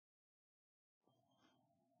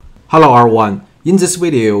Hello everyone, in this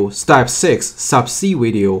video, step 6 sub C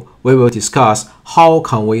video, we will discuss how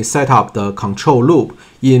can we set up the control loop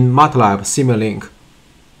in Matlab Simulink. In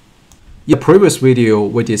the previous video,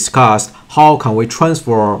 we discussed how can we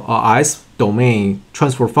transfer a S domain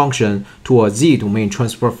transfer function to a Z domain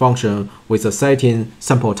transfer function with a setting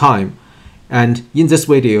sample time. And in this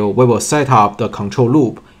video, we will set up the control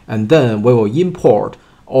loop and then we will import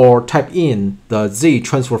or type in the Z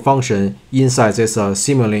transfer function inside this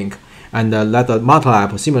Simulink and let the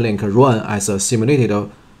Matlab Simulink run as a simulated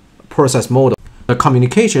process model. The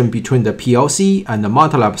communication between the PLC and the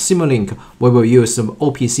Matlab Simulink, we will use some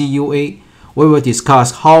OPCUA. We will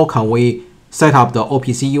discuss how can we set up the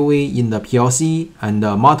OPCUA in the PLC and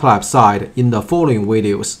the Matlab side in the following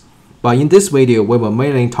videos. But in this video, we will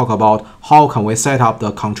mainly talk about how can we set up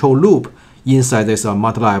the control loop inside this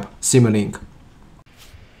Matlab Simulink.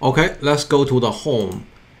 Okay, let's go to the home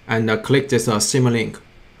and click this Simulink.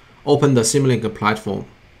 Open the Simulink platform.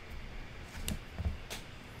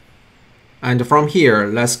 And from here,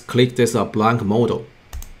 let's click this blank model.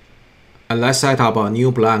 And let's set up a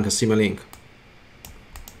new blank Simulink.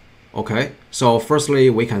 Okay, so firstly,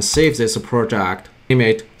 we can save this project. Name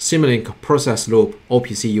it Simulink Process Loop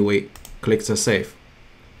OPCUA. Click the Save.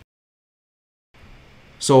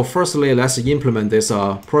 So firstly, let's implement this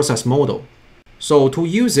process model. So to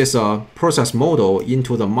use this process model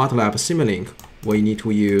into the Matlab Simulink, we need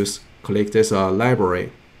to click this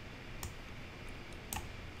library.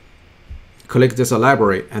 Click this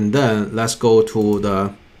library, and then let's go to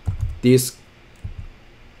the discrete.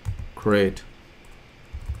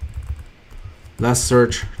 Let's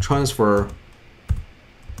search transfer.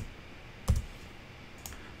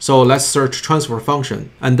 So let's search transfer function,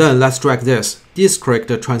 and then let's drag this discrete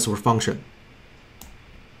transfer function.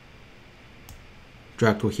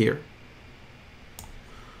 Drag to here.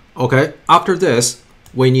 Okay, after this,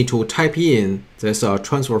 we need to type in this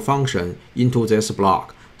transfer function into this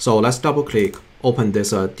block. So let's double click, open this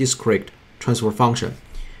discrete transfer function.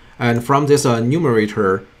 And from this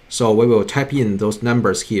numerator, so we will type in those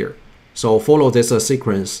numbers here. So follow this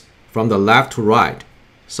sequence from the left to right.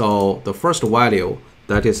 So the first value,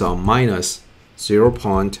 that is minus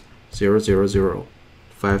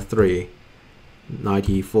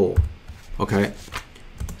 0.0005394. Okay,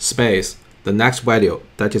 space. The next value,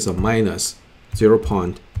 that is a minus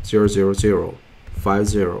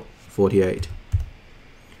 0.0005048.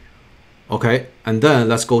 Okay, and then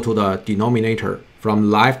let's go to the denominator from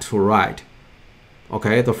left to right.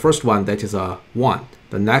 Okay, the first one, that is a 1.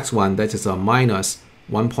 The next one, that is a minus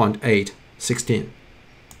 1.816.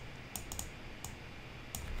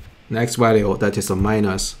 Next value, that is a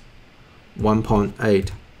minus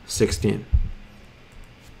 1.816.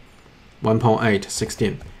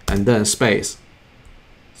 1.816. And then space,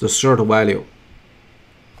 the third value,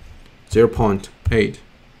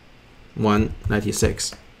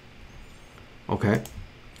 0.8196. Okay.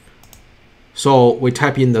 So we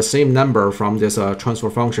type in the same number from this transfer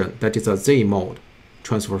function, that is a Z mode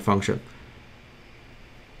transfer function.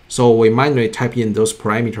 So we manually type in those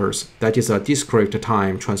parameters, that is a discrete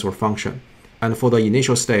time transfer function. And for the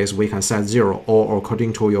initial states, we can set 0 or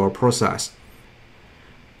according to your process.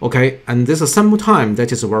 Okay, and this is sample time,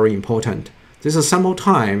 that is very important. This is sample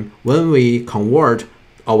time when we convert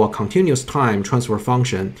our continuous time transfer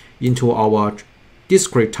function into our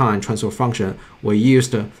discrete time transfer function, we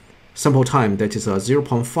used sample time, that is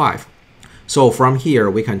 0.5. So from here,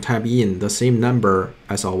 we can type in the same number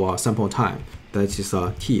as our sample time, that is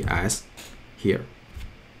TS here.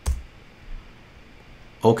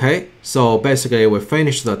 Okay, so basically we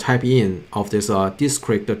finished the type in of this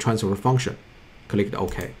discrete transfer function. Click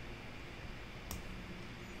OK.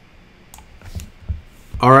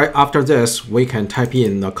 Alright, after this, we can type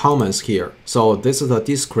in the comments here. So this is the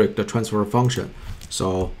discrete transfer function.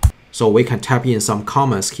 So we can type in some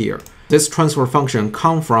comments here. This transfer function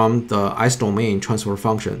comes from the S domain transfer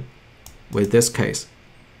function with this case.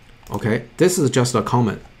 Okay, this is just a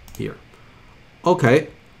comment here. Okay,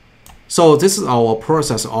 so this is our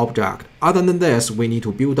process object. Other than this, we need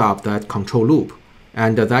to build up that control loop.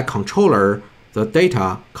 And that controller, the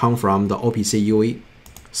data come from the OPCUA.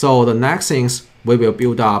 So the next things, we will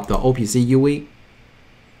build up the OPCUA.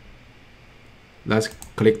 Let's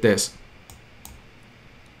click this.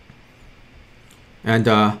 And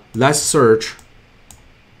let's search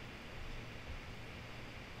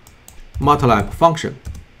Matlab function.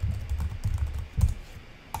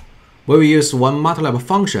 We will use one Matlab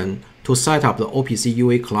function to set up the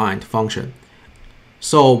OPCUA client function.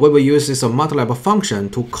 So we will use this Matlab function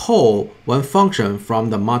to call one function from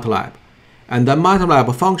the Matlab. And the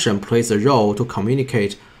Matlab function plays a role to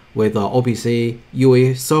communicate with the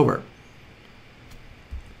OPCUA server.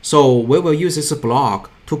 So we will use this block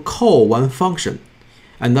to call one function,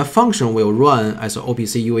 and that function will run as an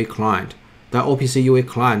OPCUA client. That OPCUA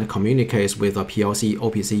client communicates with the PLC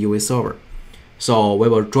OPCUA server. So we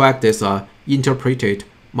will drag this interpreted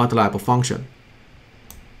Matlab function.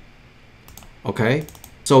 Okay,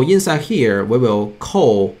 so inside here we will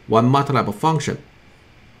call one Matlab function.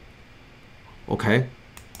 Okay,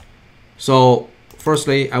 so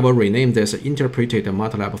firstly I will rename this interpreted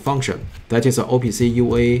Matlab function. That is an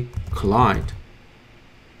OPCUA client.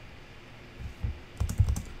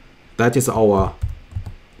 That is our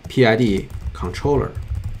PID controller.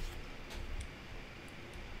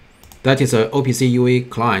 That is an OPCUA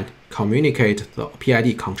client communicate the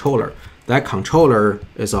PID controller. That controller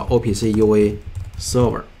is an OPCUA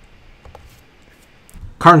server.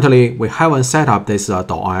 Currently, we haven't set up this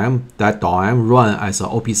 .im. That .im run as an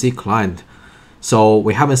OPC client. So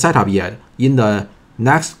we haven't set up yet. In the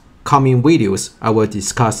next coming videos, I will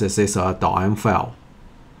discuss this .im file.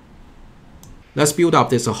 Let's build up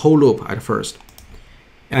this whole loop at first.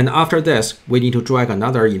 And after this, we need to drag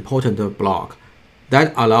another important block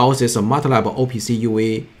that allows this Matlab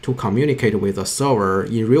OPCUA to communicate with the server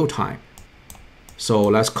in real time. So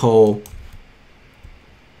let's call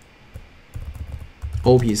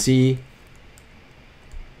OPC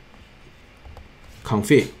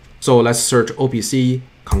config. So let's search OPC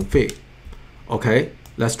config. Okay,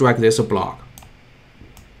 let's drag this block.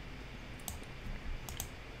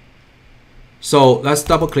 So let's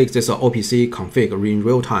double click this OPC config in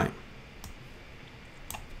real time.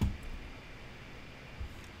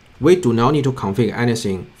 We do not need to configure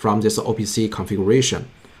anything from this OPC configuration.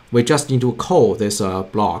 We just need to call this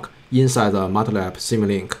block inside the Matlab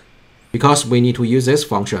Simulink, because we need to use this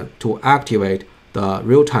function to activate the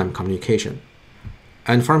real-time communication.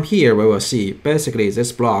 And from here, we will see basically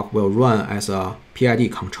this block will run as a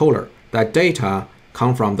PID controller. That data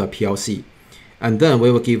come from the PLC. And then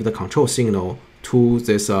we will give the control signal to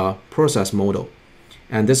this process model.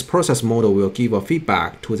 And this process model will give a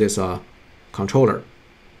feedback to this controller.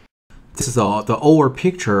 This is the overall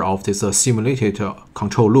picture of this simulated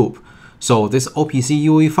control loop. So this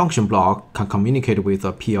OPCUA function block can communicate with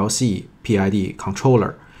the PLC PID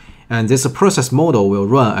controller. And this process model will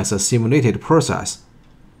run as a simulated process.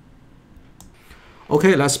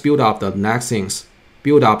 Okay, let's build up the next things.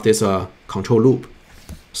 Build up this control loop.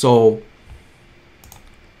 So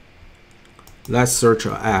let's search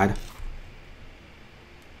add.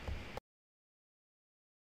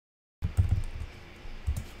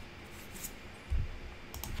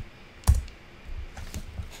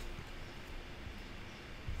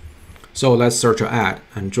 So let's search add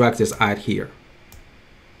and drag this add here.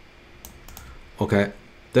 Okay,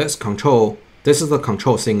 this is the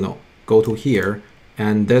control signal. Go to here,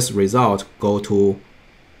 and this result go to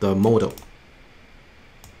the model.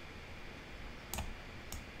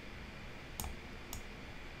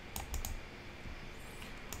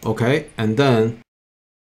 Okay, and then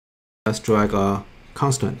let's drag a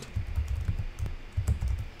constant.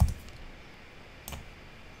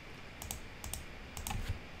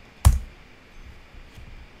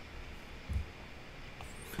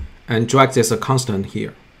 And drag this constant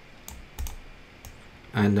here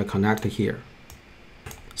and connect here.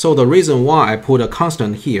 So the reason why I put a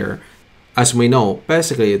constant here, as we know,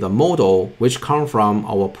 basically the model which comes from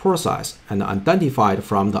our process and identified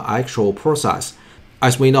from the actual process.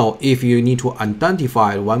 As we know, if you need to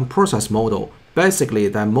identify one process model, basically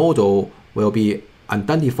that model will be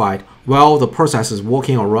identified while the process is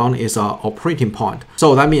working around its operating point.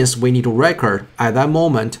 So that means we need to record at that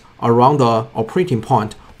moment around the operating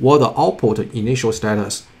point what the output initial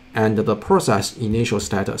status and the process initial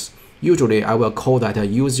status. Usually I will call that a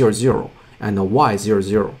U00 and a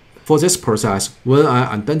Y00. For this process, when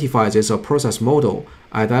I identify this process model,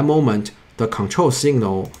 at that moment, the control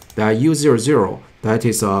signal that U00, that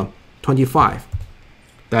is 25.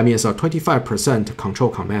 That means a 25% control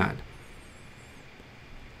command.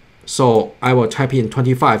 So I will type in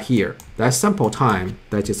 25 here. That sample time,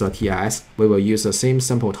 that is a TS. We will use the same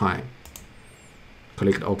sample time.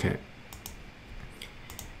 Click OK.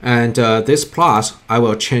 And this plus, I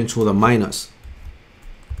will change to the minus.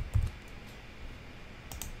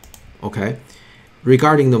 Okay.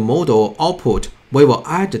 Regarding the model output, we will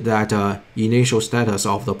add that initial status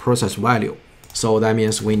of the process value. So that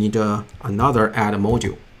means we need another add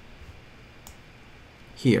module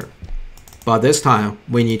here. But this time,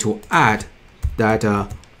 we need to add that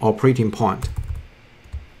operating point.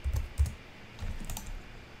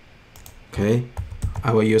 Okay.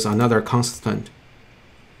 I will use another constant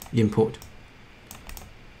input.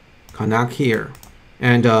 Connect here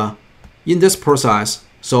And in this process,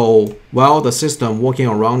 so while the system working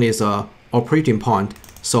around its operating point,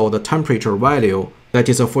 so the temperature value that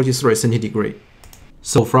is 43 centigrade.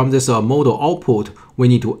 So from this model output, we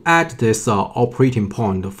need to add this operating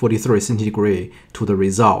point 43 centigrade to the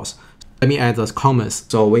results. Let me add the comments.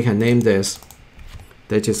 So we can name this,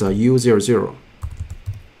 that is U00,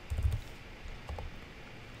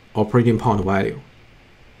 operating point value.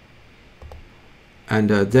 And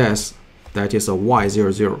this, that is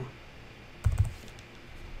Y00.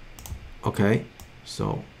 Okay,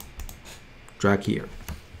 so drag here.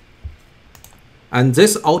 And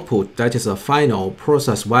this output, that is a final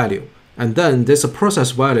process value. And then this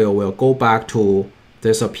process value will go back to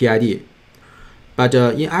this PID. But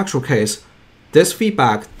in actual case, this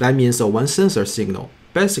feedback, that means one sensor signal.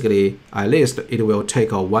 Basically, at least it will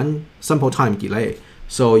take a one sample time delay.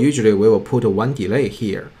 So usually we will put one delay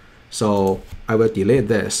here. So I will delete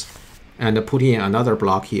this and put in another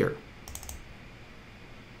block here.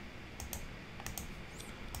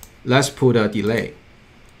 Let's put a delay.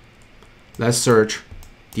 Let's search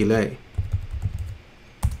delay.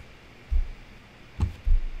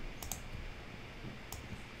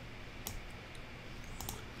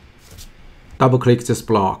 Double click this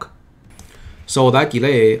block. So that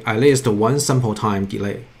delay, at least one sample time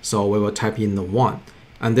delay. So we will type in the 1.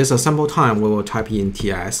 And this sample time, we will type in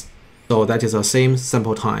TS. So that is the same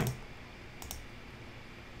sample time.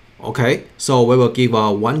 Okay, so we will give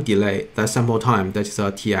one delay, that sample time, that is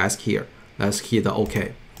a TS here. Let's hit the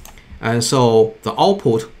OK. And so the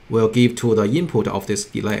output will give to the input of this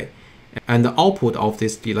delay. And the output of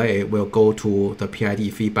this delay will go to the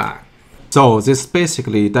PID feedback. So this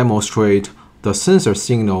basically demonstrates the sensor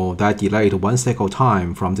signal that delayed one cycle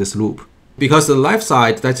time from this loop. Because the left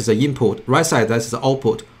side, that is the input, right side, that is the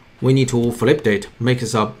output, we need to flip it, make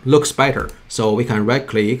it looks better. So we can right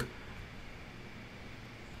click,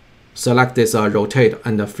 select this rotate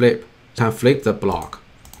and flip, can flip the block.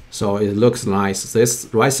 So it looks nice. This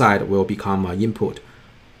right side will become input.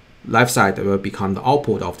 Left side will become the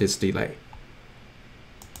output of this delay.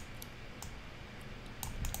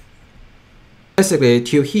 Basically,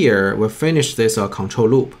 till here, we finish this control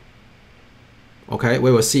loop. Okay,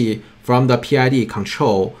 we will see from the PID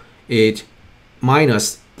control, it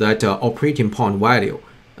minus that operating point value.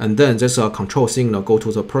 And then this control signal go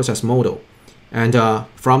to the process model. And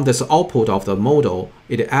from this output of the model,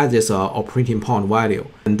 it adds this operating point value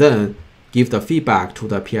and then give the feedback to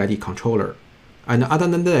the PID controller. And other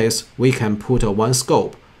than this, we can put one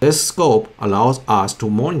scope. This scope allows us to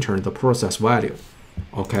monitor the process value.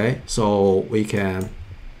 Okay, so we can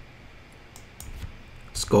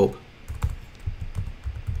scope.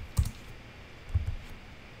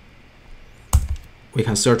 We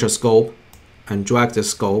can search a scope and drag the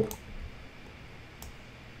scope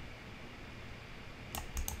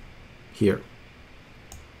here.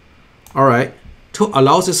 All right, to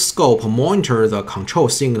allow this scope monitor the control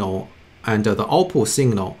signal and the output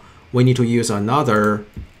signal, we need to use another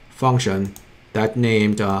function that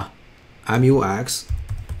named MUX.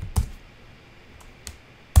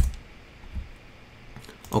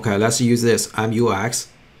 Okay, let's use this MUX.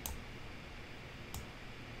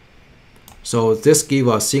 So this gives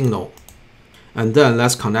a signal, and then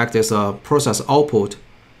let's connect this process output,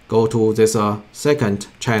 go to this second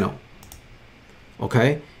channel.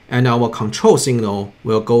 Okay, and our control signal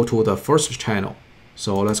will go to the first channel.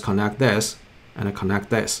 So let's connect this and connect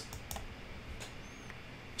this.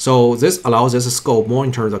 So this allows this scope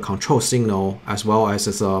monitor the control signal as well as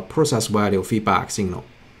this process value feedback signal.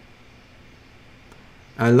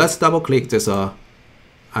 And let's double click this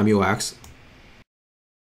MUX.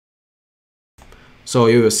 So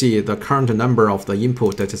you will see the current number of the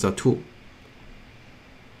input, that is 2.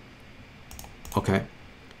 Okay.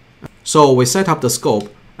 So we set up the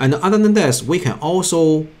scope, and other than this, we can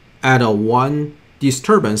also add one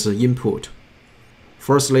disturbance input.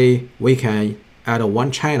 Firstly, we can add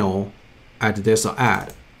one channel at this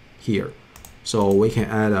add here. So we can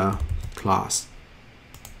add a class.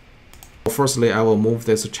 Firstly, I will move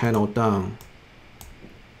this channel down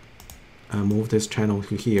and move this channel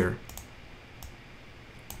to here.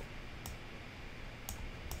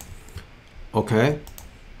 Okay.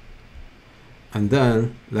 And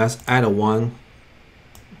then let's add one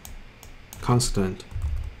constant.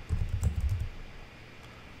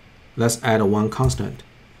 Let's add one constant.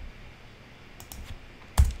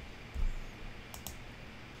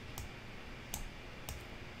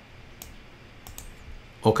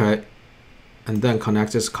 Okay. And then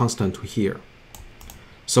connect this constant to here.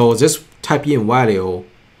 So this type in value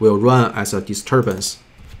will run as a disturbance.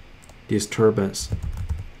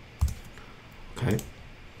 Okay.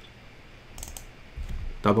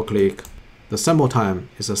 double click. The sample time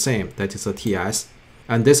is the same, that is a TS.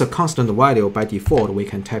 And this is a constant value. By default, we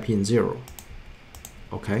can type in 0.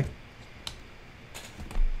 Okay.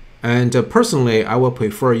 And personally, I will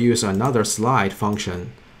prefer use another slide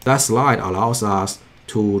function. That slide allows us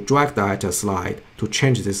to drag that slide to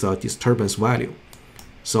change this disturbance value.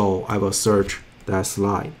 So I will search that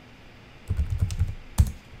slide.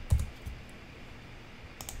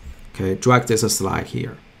 Okay, drag this slide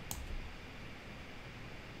here.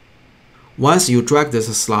 Once you drag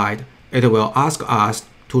this slide, it will ask us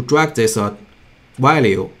to drag this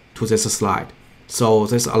value to this slide. So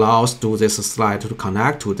this allows this slide to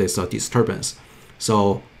connect to this disturbance.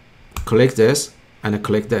 So click this and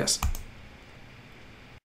click this.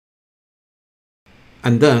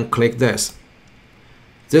 And then click this.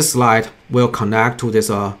 This slide will connect to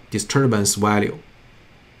this disturbance value,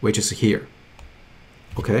 which is here.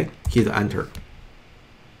 Okay, hit enter.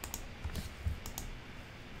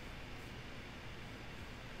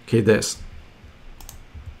 Okay, this.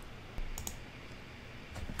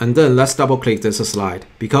 And then let's double click this slide.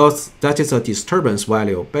 Because that is a disturbance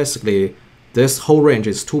value, basically this whole range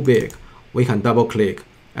is too big. We can double click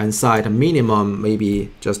and set a minimum maybe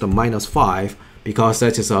just a -5 because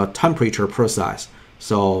that is a temperature process.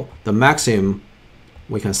 So the maximum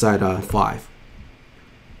we can set a 5.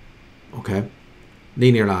 Okay,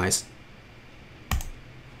 linearize.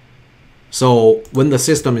 So when the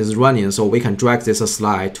system is running, so we can drag this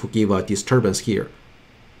slide to give a disturbance here.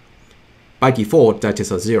 By default, that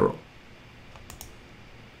is a 0.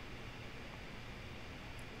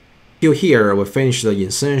 Till here, we finish the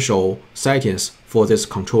essential settings for this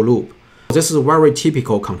control loop. This is a very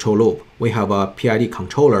typical control loop. We have a PID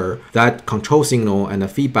controller. That control signal and the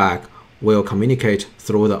feedback will communicate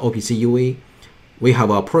through the OPCUA. We have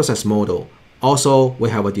a process model. Also, we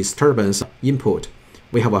have a disturbance input.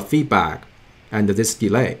 We have a feedback and this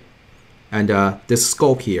delay and this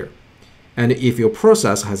scope here. And if your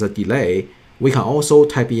process has a delay, we can also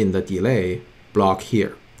type in the delay block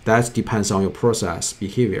here. That depends on your process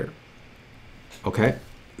behavior. Okay,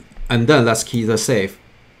 and then let's key the save.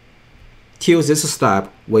 Till this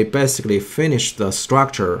step, we basically finished the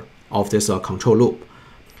structure of this control loop.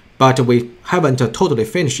 But we haven't totally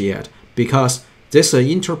finished yet because this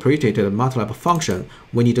interpreted Matlab function,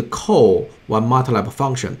 we need to call one Matlab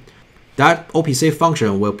function. That OPC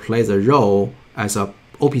function will play the role as a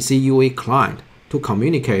OPCUA client to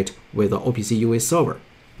communicate with the OPCUA server.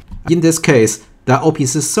 In this case, the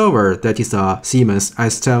OPC server, that is a Siemens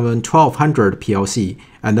S7-1200 PLC,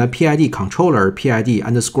 and the PID controller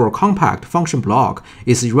PID_compact function block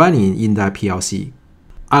is running in that PLC.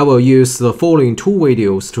 I will use the following two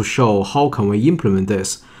videos to show how can we implement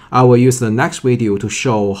this. I will use the next video to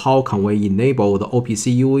show how can we enable the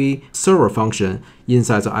OPCUA server function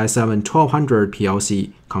inside the S7-1200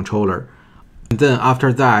 PLC controller. And then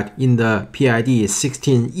after that, in the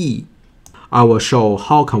PID16e, I will show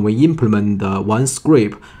how can we implement the one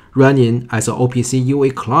script running as an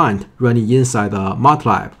OPCUA client running inside the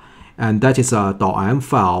Matlab, and that is a .m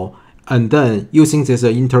file, and then using this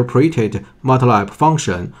interpreted Matlab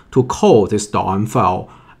function to call this .m file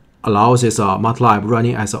allows this Matlab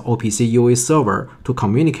running as an OPCUA server to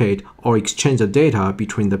communicate or exchange the data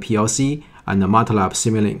between the PLC and the Matlab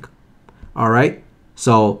Simulink. Alright,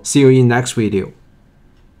 so see you in next video.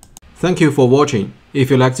 Thank you for watching. If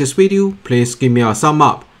you like this video, please give me a thumb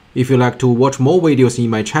up. If you like to watch more videos in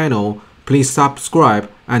my channel, please subscribe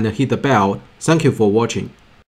and hit the bell. Thank you for watching.